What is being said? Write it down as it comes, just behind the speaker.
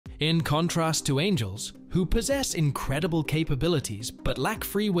In contrast to angels, who possess incredible capabilities but lack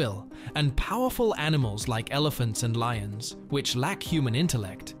free will, and powerful animals like elephants and lions, which lack human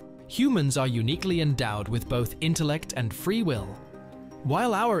intellect, humans are uniquely endowed with both intellect and free will.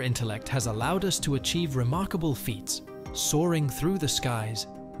 While our intellect has allowed us to achieve remarkable feats, soaring through the skies,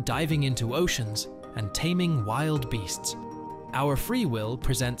 diving into oceans, and taming wild beasts, our free will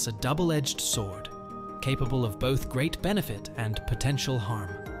presents a double-edged sword, capable of both great benefit and potential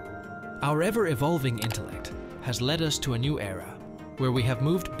harm. Our ever-evolving intellect has led us to a new era, where we have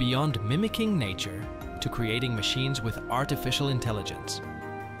moved beyond mimicking nature to creating machines with artificial intelligence.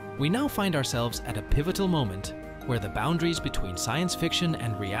 We now find ourselves at a pivotal moment where the boundaries between science fiction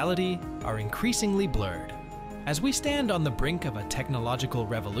and reality are increasingly blurred. As we stand on the brink of a technological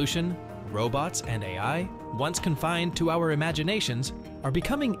revolution, robots and AI, once confined to our imaginations, are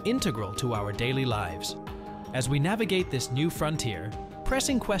becoming integral to our daily lives. As we navigate this new frontier,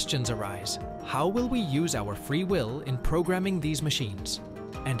 pressing questions arise. How will we use our free will in programming these machines?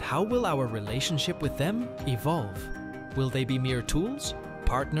 And how will our relationship with them evolve? Will they be mere tools,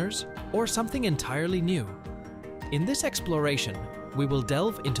 partners, or something entirely new? In this exploration, we will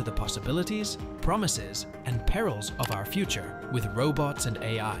delve into the possibilities, promises, and perils of our future with robots and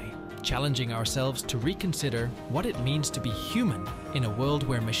AI, challenging ourselves to reconsider what it means to be human in a world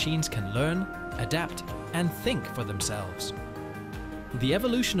where machines can learn, adapt, and think for themselves. The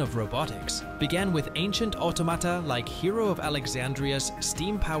evolution of robotics began with ancient automata like Hero of Alexandria's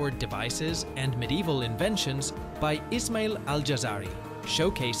steam-powered devices and medieval inventions by Ismail al-Jazari,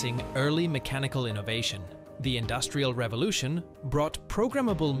 showcasing early mechanical innovation. The Industrial Revolution brought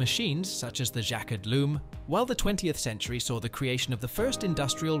programmable machines such as the Jacquard loom, while the 20th century saw the creation of the first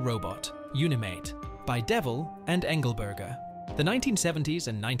industrial robot, Unimate, by Devil and Engelberger. The 1970s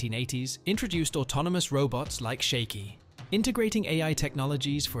and 1980s introduced autonomous robots like Shaky, integrating AI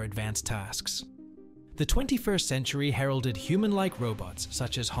technologies for advanced tasks. The 21st century heralded human-like robots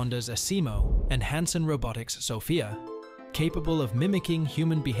such as Honda's Asimo and Hanson Robotics' Sophia, capable of mimicking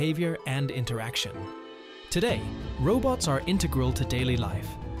human behavior and interaction. Today, robots are integral to daily life,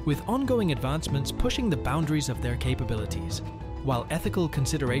 with ongoing advancements pushing the boundaries of their capabilities, while ethical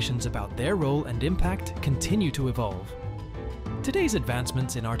considerations about their role and impact continue to evolve. Today's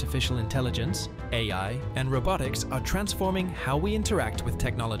advancements in artificial intelligence, AI, and robotics are transforming how we interact with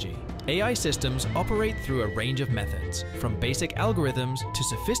technology. AI systems operate through a range of methods, from basic algorithms to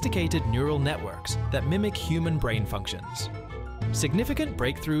sophisticated neural networks that mimic human brain functions. Significant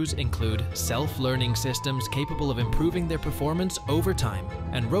breakthroughs include self-learning systems capable of improving their performance over time,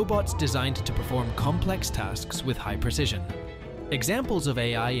 and robots designed to perform complex tasks with high precision. Examples of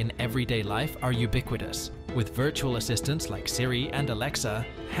AI in everyday life are ubiquitous, with virtual assistants like Siri and Alexa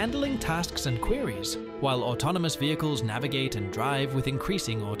handling tasks and queries, while autonomous vehicles navigate and drive with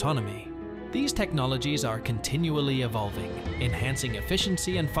increasing autonomy. These technologies are continually evolving, enhancing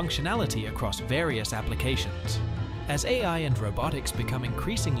efficiency and functionality across various applications. As AI and robotics become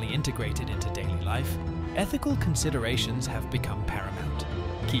increasingly integrated into daily life, ethical considerations have become paramount.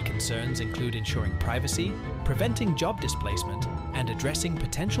 Key concerns include ensuring privacy, preventing job displacement, and addressing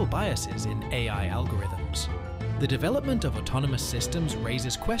potential biases in AI algorithms. The development of autonomous systems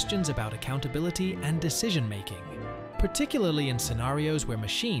raises questions about accountability and decision-making, particularly in scenarios where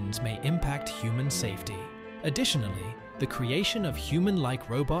machines may impact human safety. Additionally, the creation of human-like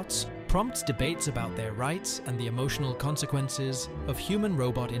robots prompts debates about their rights and the emotional consequences of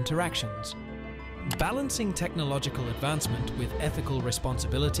human-robot interactions. Balancing technological advancement with ethical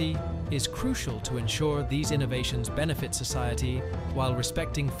responsibility is crucial to ensure these innovations benefit society while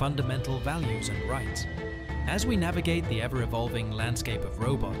respecting fundamental values and rights. As we navigate the ever-evolving landscape of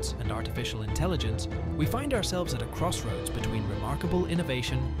robots and artificial intelligence, we find ourselves at a crossroads between remarkable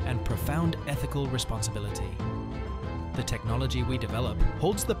innovation and profound ethical responsibility. The technology we develop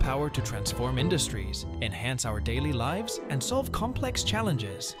holds the power to transform industries, enhance our daily lives, and solve complex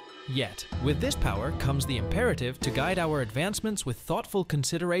challenges. Yet, with this power comes the imperative to guide our advancements with thoughtful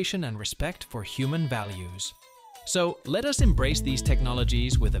consideration and respect for human values. So, let us embrace these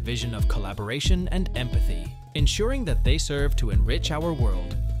technologies with a vision of collaboration and empathy, ensuring that they serve to enrich our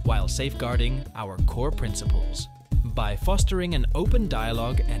world while safeguarding our core principles. By fostering an open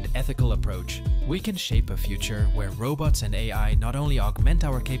dialogue and ethical approach, we can shape a future where robots and AI not only augment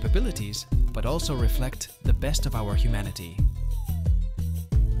our capabilities, but also reflect the best of our humanity.